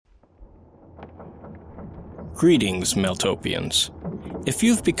Greetings, Meltopians. If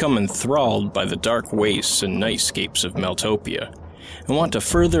you've become enthralled by the dark wastes and nightscapes of Meltopia and want to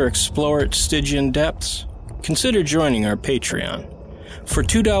further explore its Stygian depths, consider joining our Patreon. For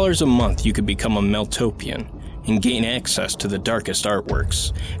 $2 a month, you could become a Meltopian and gain access to the darkest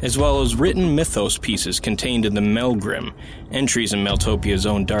artworks, as well as written mythos pieces contained in the Melgrim, entries in Meltopia's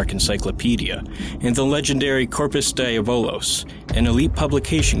own dark encyclopedia, and the legendary Corpus Diabolos, an elite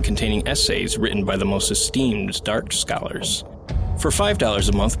publication containing essays written by the most esteemed dark scholars. For $5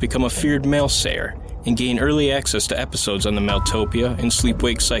 a month, become a feared Mailsayer and gain early access to episodes on the Meltopia and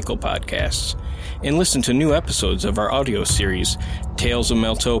Sleep-Wake Cycle podcasts, and listen to new episodes of our audio series, Tales of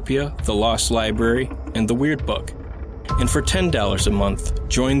Meltopia, The Lost Library, and The Weird Book. And for $10 a month,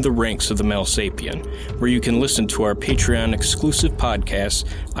 join the ranks of the Melsapien, where you can listen to our Patreon-exclusive podcast,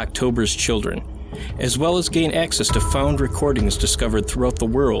 October's Children, as well as gain access to found recordings discovered throughout the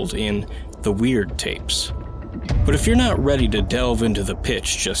world in The Weird Tapes. But if you're not ready to delve into the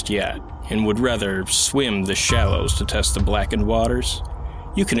pitch just yet, and would rather swim the shallows to test the blackened waters,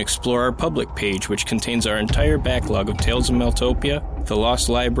 you can explore our public page, which contains our entire backlog of Tales of Meltopia, The Lost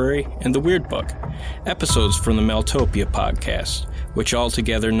Library, and The Weird Book, episodes from the Meltopia podcast, which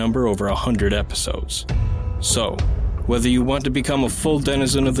altogether number over 100 episodes. So, whether you want to become a full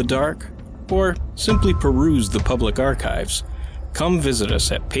denizen of the dark, or simply peruse the public archives, come visit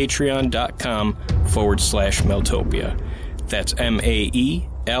us at patreon.com/Meltopia. That's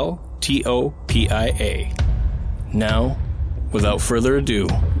MELTOPIA. Now, without further ado,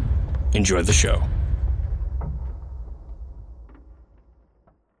 enjoy the show.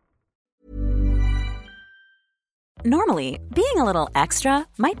 Normally, being a little extra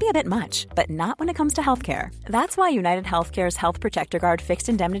might be a bit much, but not when it comes to healthcare. That's why United Healthcare's Health Protector Guard fixed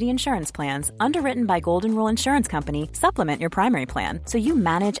indemnity insurance plans, underwritten by Golden Rule Insurance Company, supplement your primary plan so you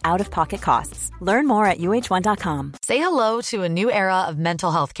manage out-of-pocket costs. Learn more at UH1.com. Say hello to a new era of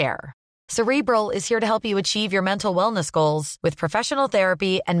mental health care. Cerebral is here to help you achieve your mental wellness goals with professional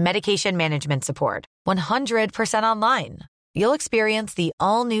therapy and medication management support. 100% online. You'll experience the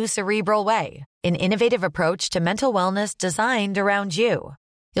all-new Cerebral Way, an innovative approach to mental wellness designed around you.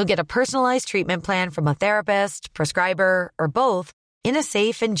 You'll get a personalized treatment plan from a therapist, prescriber, or both in a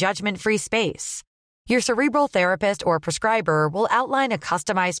safe and judgment-free space. Your Cerebral therapist or prescriber will outline a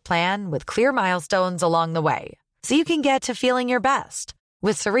customized plan with clear milestones along the way, so you can get to feeling your best.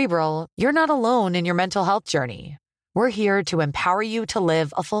 With Cerebral, you're not alone in your mental health journey. We're here to empower you to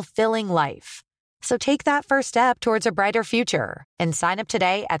live a fulfilling life. So take that first step towards a brighter future and sign up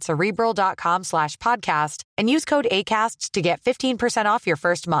today at Cerebral.com/podcast and use code ACAST to get 15% off your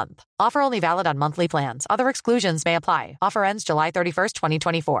first month. Offer only valid on monthly plans. Other exclusions may apply. Offer ends July 31st,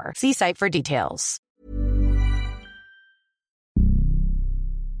 2024. See site for details.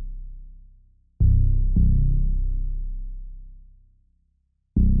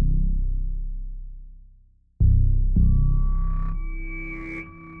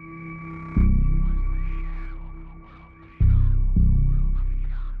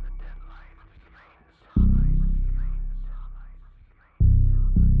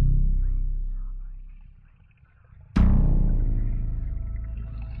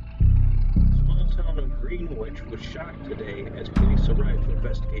 Greenwich was shocked today as police arrived to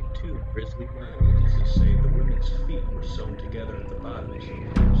investigate two grisly murders. Witnesses say the women's feet were sewn together at the bottoms and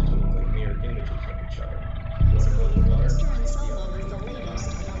appears to look like mirror images of each other. Mr. Anselmo is the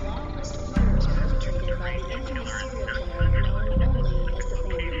latest in a long list of murders perpetrated by the infamous serial killer known only as the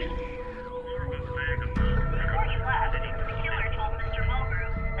Family Man. Before he left, the killer told Mr.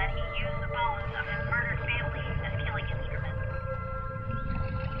 Mulgrew that he used the bones of his murdered family as killing instruments.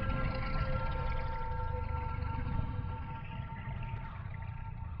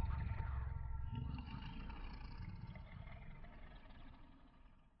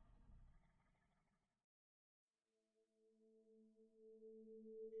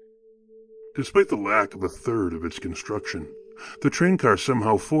 Despite the lack of a third of its construction, the train car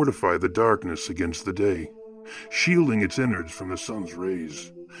somehow fortified the darkness against the day, shielding its innards from the sun's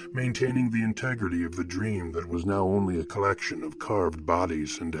rays, maintaining the integrity of the dream that was now only a collection of carved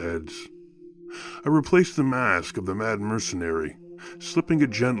bodies and heads. I replaced the mask of the mad mercenary, slipping it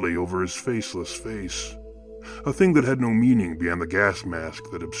gently over his faceless face, a thing that had no meaning beyond the gas mask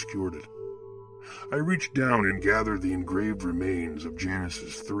that obscured it. I reached down and gathered the engraved remains of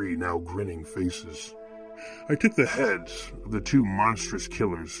Janice's three now grinning faces. I took the heads of the two monstrous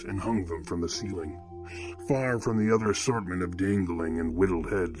killers and hung them from the ceiling, far from the other assortment of dangling and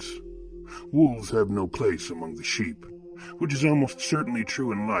whittled heads. Wolves have no place among the sheep, which is almost certainly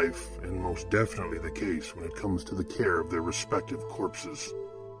true in life and most definitely the case when it comes to the care of their respective corpses.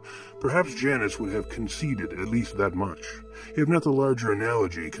 Perhaps Janus would have conceded at least that much, if not the larger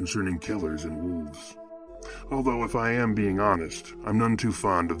analogy concerning killers and wolves. Although, if I am being honest, I'm none too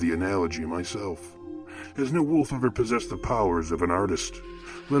fond of the analogy myself, as no wolf ever possessed the powers of an artist,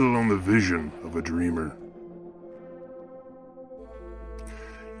 let alone the vision of a dreamer.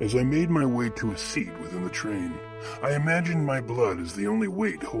 As I made my way to a seat within the train, I imagined my blood as the only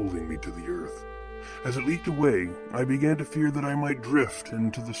weight holding me to the earth. As it leaked away, I began to fear that I might drift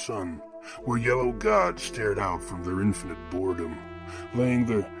into the sun, where yellow gods stared out from their infinite boredom, laying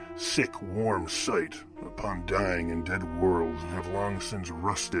their sick, warm sight upon dying and dead worlds that have long since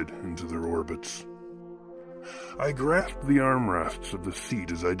rusted into their orbits. I grasped the armrests of the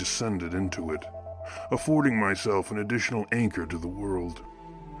seat as I descended into it, affording myself an additional anchor to the world.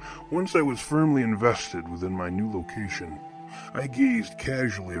 Once I was firmly invested within my new location, I gazed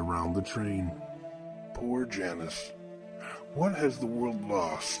casually around the train. Poor Janus. What has the world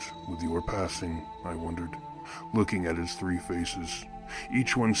lost with your passing, I wondered, looking at its three faces,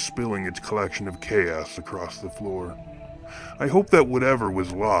 each one spilling its collection of chaos across the floor. I hoped that whatever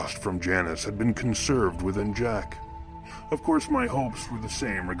was lost from Janus had been conserved within Jack. Of course, my hopes were the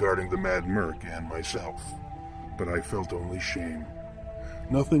same regarding the Mad Merc and myself, but I felt only shame.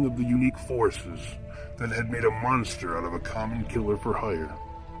 Nothing of the unique forces that had made a monster out of a common killer for hire.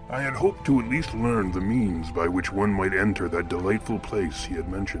 I had hoped to at least learn the means by which one might enter that delightful place he had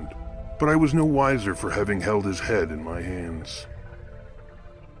mentioned, but I was no wiser for having held his head in my hands.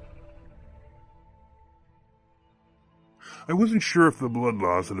 I wasn't sure if the blood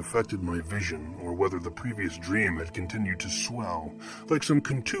loss had affected my vision, or whether the previous dream had continued to swell, like some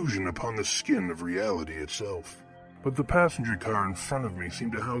contusion upon the skin of reality itself. But the passenger car in front of me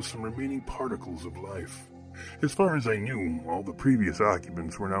seemed to house some remaining particles of life. As far as I knew, all the previous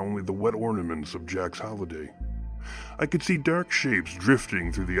occupants were now only the wet ornaments of Jack's holiday. I could see dark shapes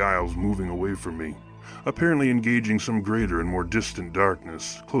drifting through the aisles moving away from me, apparently engaging some greater and more distant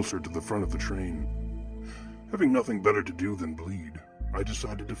darkness closer to the front of the train. Having nothing better to do than bleed, I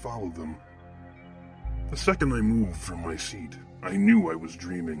decided to follow them. The second I moved from my seat, I knew I was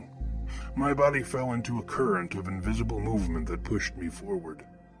dreaming. My body fell into a current of invisible movement that pushed me forward.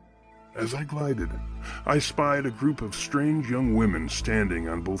 As I glided, I spied a group of strange young women standing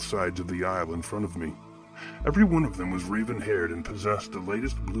on both sides of the aisle in front of me. Every one of them was raven-haired and possessed the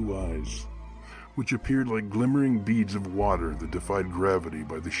latest blue eyes, which appeared like glimmering beads of water that defied gravity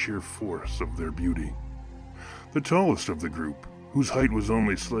by the sheer force of their beauty. The tallest of the group, whose height was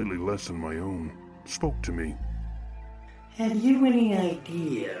only slightly less than my own, spoke to me. Have you any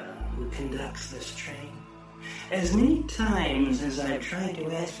idea who conducts this train? As many times as I've tried to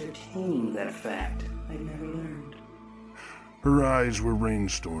ascertain that fact, I've never learned. Her eyes were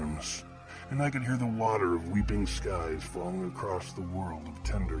rainstorms, and I could hear the water of weeping skies falling across the world of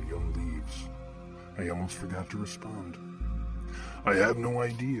tender young leaves. I almost forgot to respond. I have no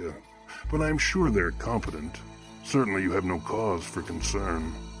idea, but I am sure they're competent. Certainly you have no cause for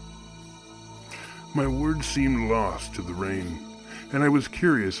concern. My words seemed lost to the rain, and I was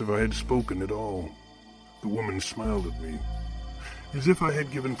curious if I had spoken at all. The woman smiled at me, as if I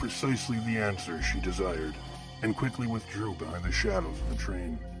had given precisely the answer she desired, and quickly withdrew behind the shadows of the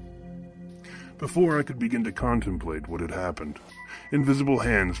train. Before I could begin to contemplate what had happened, invisible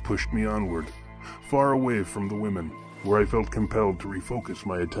hands pushed me onward, far away from the women, where I felt compelled to refocus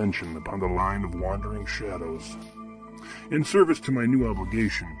my attention upon the line of wandering shadows. In service to my new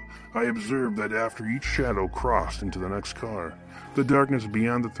obligation, I observed that after each shadow crossed into the next car, the darkness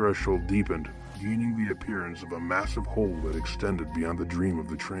beyond the threshold deepened, gaining the appearance of a massive hole that extended beyond the dream of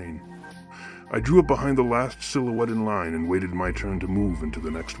the train. I drew up behind the last silhouette in line and waited my turn to move into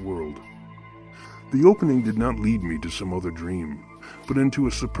the next world. The opening did not lead me to some other dream, but into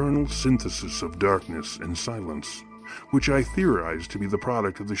a supernal synthesis of darkness and silence, which I theorized to be the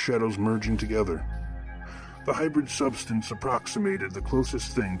product of the shadows merging together. The hybrid substance approximated the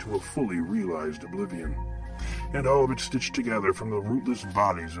closest thing to a fully realized oblivion, and all of it stitched together from the rootless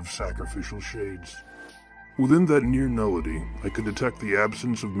bodies of sacrificial shades. Within that near nullity, I could detect the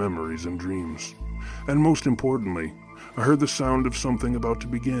absence of memories and dreams, and most importantly, I heard the sound of something about to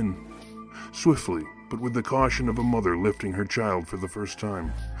begin. Swiftly, but with the caution of a mother lifting her child for the first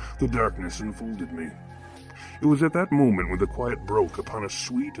time, the darkness enfolded me. It was at that moment when the quiet broke upon a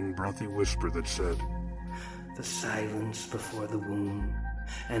sweet and breathy whisper that said, The silence before the womb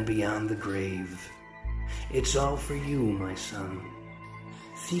and beyond the grave. It's all for you, my son.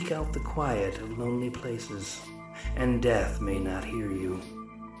 Seek out the quiet of lonely places, and death may not hear you.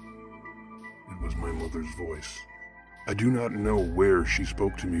 It was my mother's voice. I do not know where she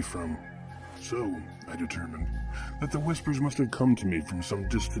spoke to me from, So, I determined, that the whispers must have come to me from some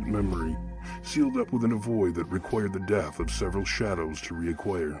distant memory, sealed up within a void that required the death of several shadows to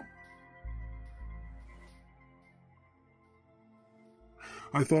reacquire.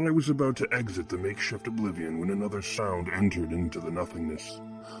 I thought I was about to exit the makeshift oblivion when another sound entered into the nothingness,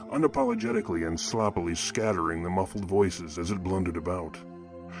 unapologetically and sloppily scattering the muffled voices as it blundered about.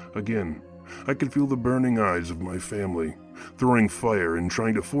 Again, I could feel the burning eyes of my family, throwing fire and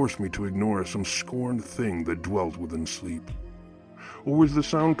trying to force me to ignore some scorned thing that dwelt within sleep. Or was the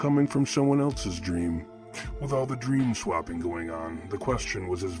sound coming from someone else's dream? With all the dream swapping going on, the question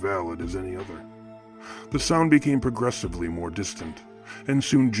was as valid as any other. The sound became progressively more distant, and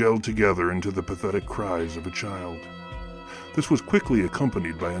soon gelled together into the pathetic cries of a child. This was quickly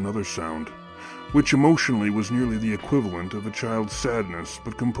accompanied by another sound, which emotionally was nearly the equivalent of a child's sadness,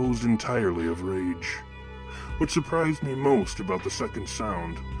 but composed entirely of rage. What surprised me most about the second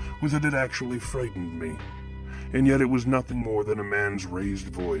sound was that it actually frightened me, and yet it was nothing more than a man's raised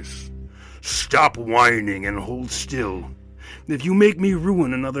voice. "Stop whining and hold still. If you make me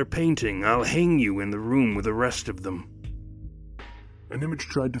ruin another painting, I'll hang you in the room with the rest of them." An image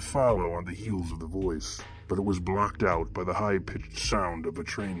tried to follow on the heels of the voice, but it was blocked out by the high-pitched sound of a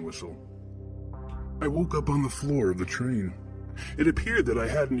train whistle. I woke up on the floor of the train. It appeared that I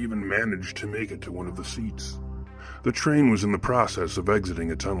hadn't even managed to make it to one of the seats. The train was in the process of exiting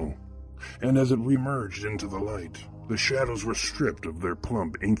a tunnel, and as it remerged into the light, the shadows were stripped of their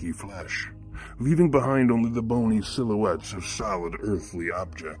plump, inky flesh, leaving behind only the bony silhouettes of solid earthly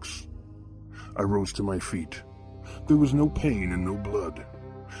objects. I rose to my feet. There was no pain and no blood.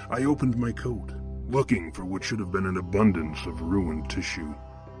 I opened my coat, looking for what should have been an abundance of ruined tissue.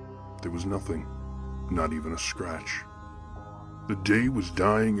 There was nothing, not even a scratch. The day was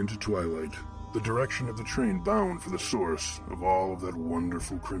dying into twilight, the direction of the train bound for the source of all of that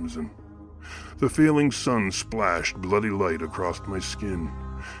wonderful crimson. The failing sun splashed bloody light across my skin,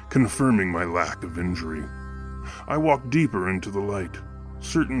 confirming my lack of injury. I walked deeper into the light,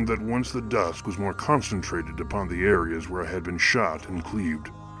 certain that once the dusk was more concentrated upon the areas where I had been shot and cleaved,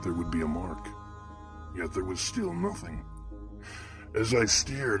 there would be a mark. Yet there was still nothing. As I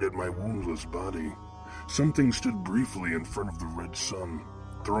stared at my woundless body, something stood briefly in front of the red sun,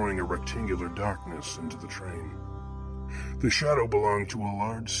 throwing a rectangular darkness into the train. The shadow belonged to a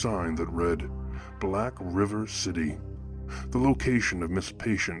large sign that read, Black River City. The location of Miss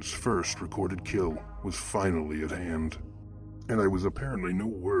Patient's first recorded kill was finally at hand, and I was apparently no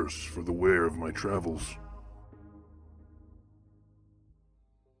worse for the wear of my travels.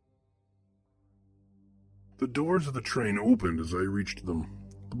 The doors of the train opened as I reached them,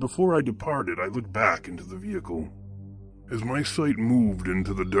 but before I departed, I looked back into the vehicle. As my sight moved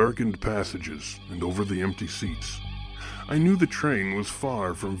into the darkened passages and over the empty seats, I knew the train was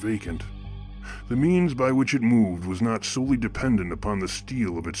far from vacant. The means by which it moved was not solely dependent upon the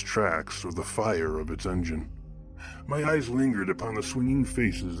steel of its tracks or the fire of its engine. My eyes lingered upon the swinging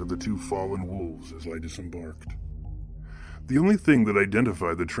faces of the two fallen wolves as I disembarked. The only thing that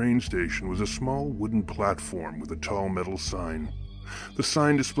identified the train station was a small wooden platform with a tall metal sign. The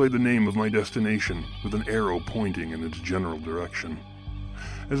sign displayed the name of my destination, with an arrow pointing in its general direction.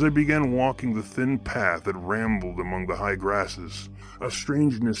 As I began walking the thin path that rambled among the high grasses, a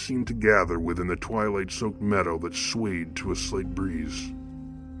strangeness seemed to gather within the twilight-soaked meadow that swayed to a slight breeze.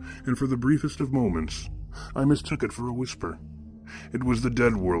 And for the briefest of moments, I mistook it for a whisper. It was the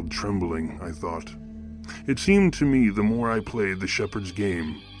dead world trembling, I thought. It seemed to me the more I played the shepherd's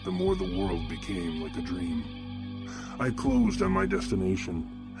game, the more the world became like a dream. I closed on my destination,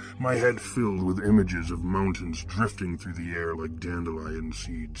 my head filled with images of mountains drifting through the air like dandelion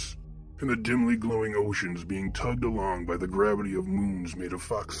seeds, and the dimly glowing oceans being tugged along by the gravity of moons made of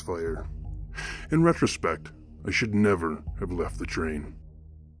foxfire. In retrospect, I should never have left the train.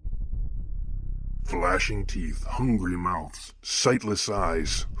 Flashing teeth, hungry mouths, sightless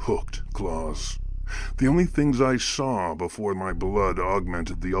eyes, hooked claws. The only things I saw before my blood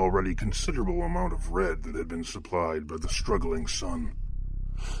augmented the already considerable amount of red that had been supplied by the struggling sun.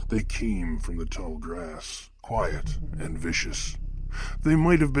 They came from the tall grass, quiet and vicious. They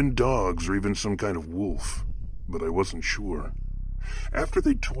might have been dogs or even some kind of wolf, but I wasn't sure. After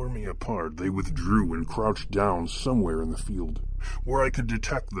they tore me apart, they withdrew and crouched down somewhere in the field, where I could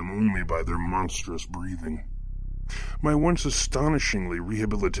detect them only by their monstrous breathing. My once astonishingly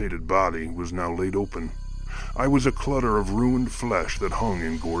rehabilitated body was now laid open. I was a clutter of ruined flesh that hung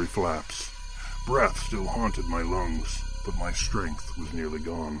in gory flaps. Breath still haunted my lungs, but my strength was nearly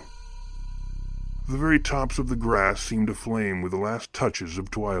gone. The very tops of the grass seemed aflame with the last touches of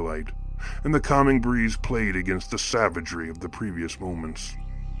twilight, and the calming breeze played against the savagery of the previous moments.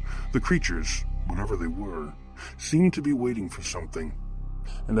 The creatures, whatever they were, seemed to be waiting for something,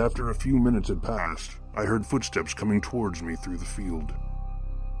 and after a few minutes had passed, I heard footsteps coming towards me through the field.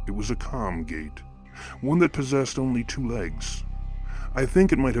 It was a calm gait, one that possessed only 2 legs. I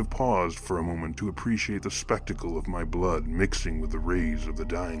think it might have paused for a moment to appreciate the spectacle of my blood mixing with the rays of the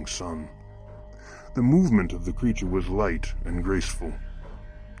dying sun. The movement of the creature was light and graceful.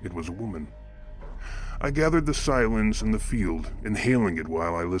 It was a woman. I gathered the silence in the field, inhaling it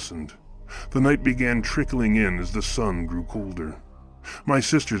while I listened. The night began trickling in as the sun grew colder. My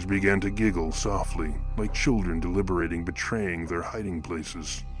sisters began to giggle softly, like children deliberating betraying their hiding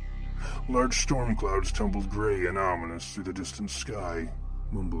places. Large storm clouds tumbled gray and ominous through the distant sky,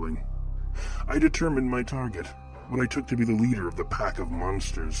 mumbling. I determined my target, what I took to be the leader of the pack of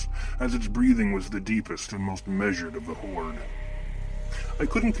monsters, as its breathing was the deepest and most measured of the horde. I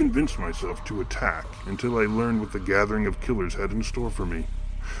couldn't convince myself to attack until I learned what the gathering of killers had in store for me,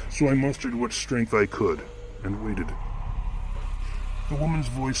 so I mustered what strength I could and waited. The woman's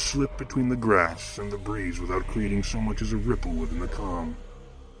voice slipped between the grass and the breeze without creating so much as a ripple within the calm.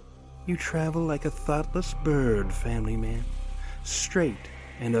 You travel like a thoughtless bird, family man, straight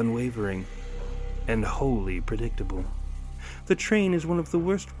and unwavering, and wholly predictable. The train is one of the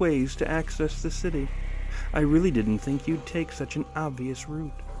worst ways to access the city. I really didn't think you'd take such an obvious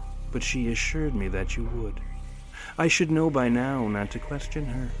route, but she assured me that you would. I should know by now not to question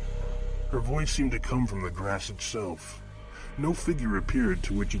her. Her voice seemed to come from the grass itself. No figure appeared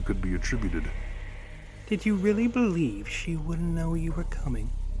to which it could be attributed. Did you really believe she wouldn't know you were coming?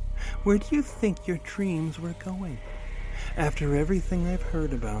 Where do you think your dreams were going? After everything I've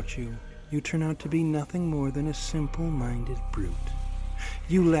heard about you, you turn out to be nothing more than a simple-minded brute.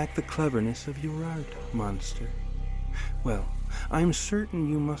 You lack the cleverness of your art, monster. Well, I'm certain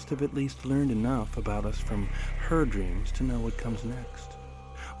you must have at least learned enough about us from her dreams to know what comes next.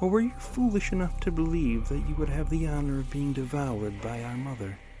 Or were you foolish enough to believe that you would have the honor of being devoured by our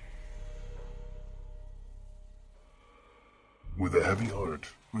mother? With a heavy heart,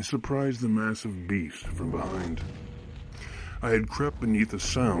 I surprised the massive beast from behind. I had crept beneath the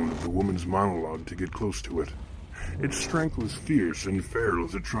sound of the woman's monologue to get close to it. Its strength was fierce and feral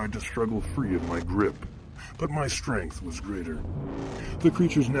as it tried to struggle free of my grip, but my strength was greater. The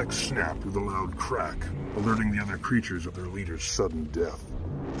creature's neck snapped with a loud crack, alerting the other creatures of their leader's sudden death.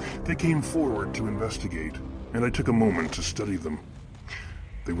 They came forward to investigate, and I took a moment to study them.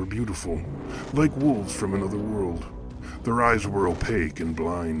 They were beautiful, like wolves from another world. Their eyes were opaque and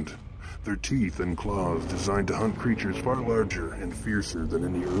blind, their teeth and claws designed to hunt creatures far larger and fiercer than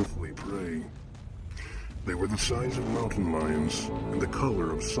any earthly prey. They were the size of mountain lions and the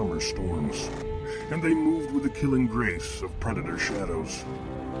color of summer storms, and they moved with the killing grace of predator shadows.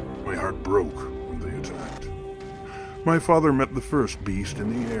 My heart broke when they attacked. My father met the first beast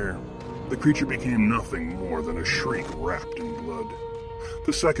in the air. The creature became nothing more than a shriek wrapped in blood.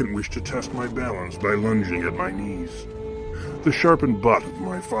 The second wished to test my balance by lunging at my knees. The sharpened butt of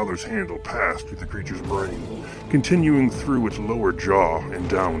my father's handle passed through the creature's brain, continuing through its lower jaw and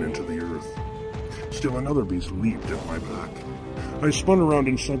down into the earth. Still another beast leaped at my back. I spun around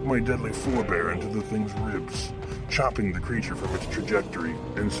and sunk my deadly forebear into the thing's ribs, chopping the creature from its trajectory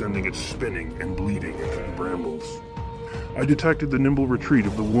and sending it spinning and bleeding into the brambles. I detected the nimble retreat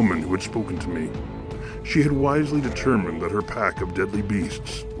of the woman who had spoken to me. She had wisely determined that her pack of deadly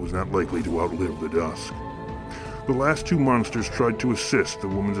beasts was not likely to outlive the dusk. The last 2 monsters tried to assist the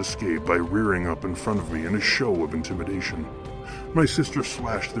woman's escape by rearing up in front of me in a show of intimidation. My sister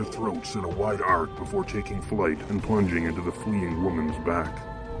slashed their throats in a wide arc before taking flight and plunging into the fleeing woman's back.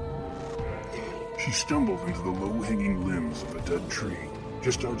 She stumbled into the low-hanging limbs of a dead tree,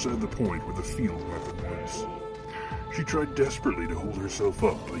 just outside the point where the field met the woods. She tried desperately to hold herself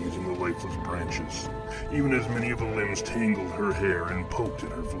up by using the lifeless branches, even as many of the limbs tangled her hair and poked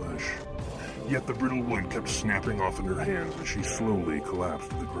at her flesh. Yet the brittle wood kept snapping off in her hands as she slowly collapsed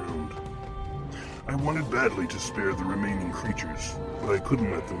to the ground. I wanted badly to spare the remaining creatures, but I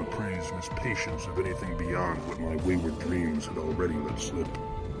couldn't let them appraise Miss Patience of anything beyond what my wayward dreams had already let slip.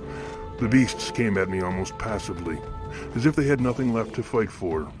 The beasts came at me almost passively, as if they had nothing left to fight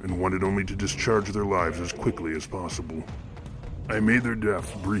for and wanted only to discharge their lives as quickly as possible. I made their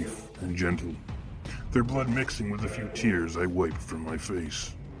deaths brief and gentle, their blood mixing with the few tears I wiped from my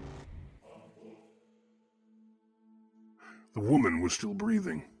face. The woman was still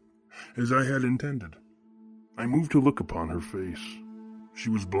breathing, as I had intended. I moved to look upon her face. She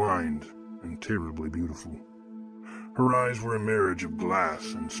was blind and terribly beautiful. Her eyes were a marriage of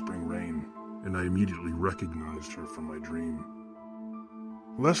glass and spring rain, and I immediately recognized her from my dream.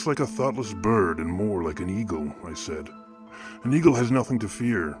 Less like a thoughtless bird and more like an eagle, I said. An eagle has nothing to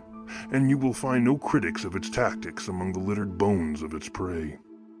fear, and you will find no critics of its tactics among the littered bones of its prey.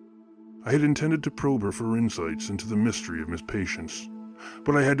 I had intended to probe her for insights into the mystery of Miss Patience,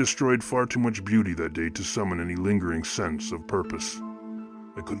 but I had destroyed far too much beauty that day to summon any lingering sense of purpose.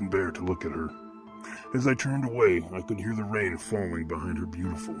 I couldn't bear to look at her. As I turned away, I could hear the rain falling behind her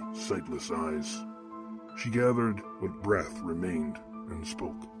beautiful, sightless eyes. She gathered what breath remained and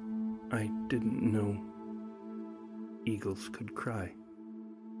spoke. I didn't know eagles could cry.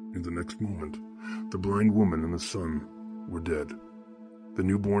 In the next moment, the blind woman and the son were dead. The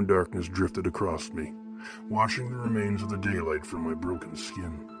newborn darkness drifted across me, washing the remains of the daylight from my broken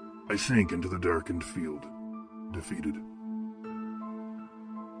skin. I sank into the darkened field, defeated.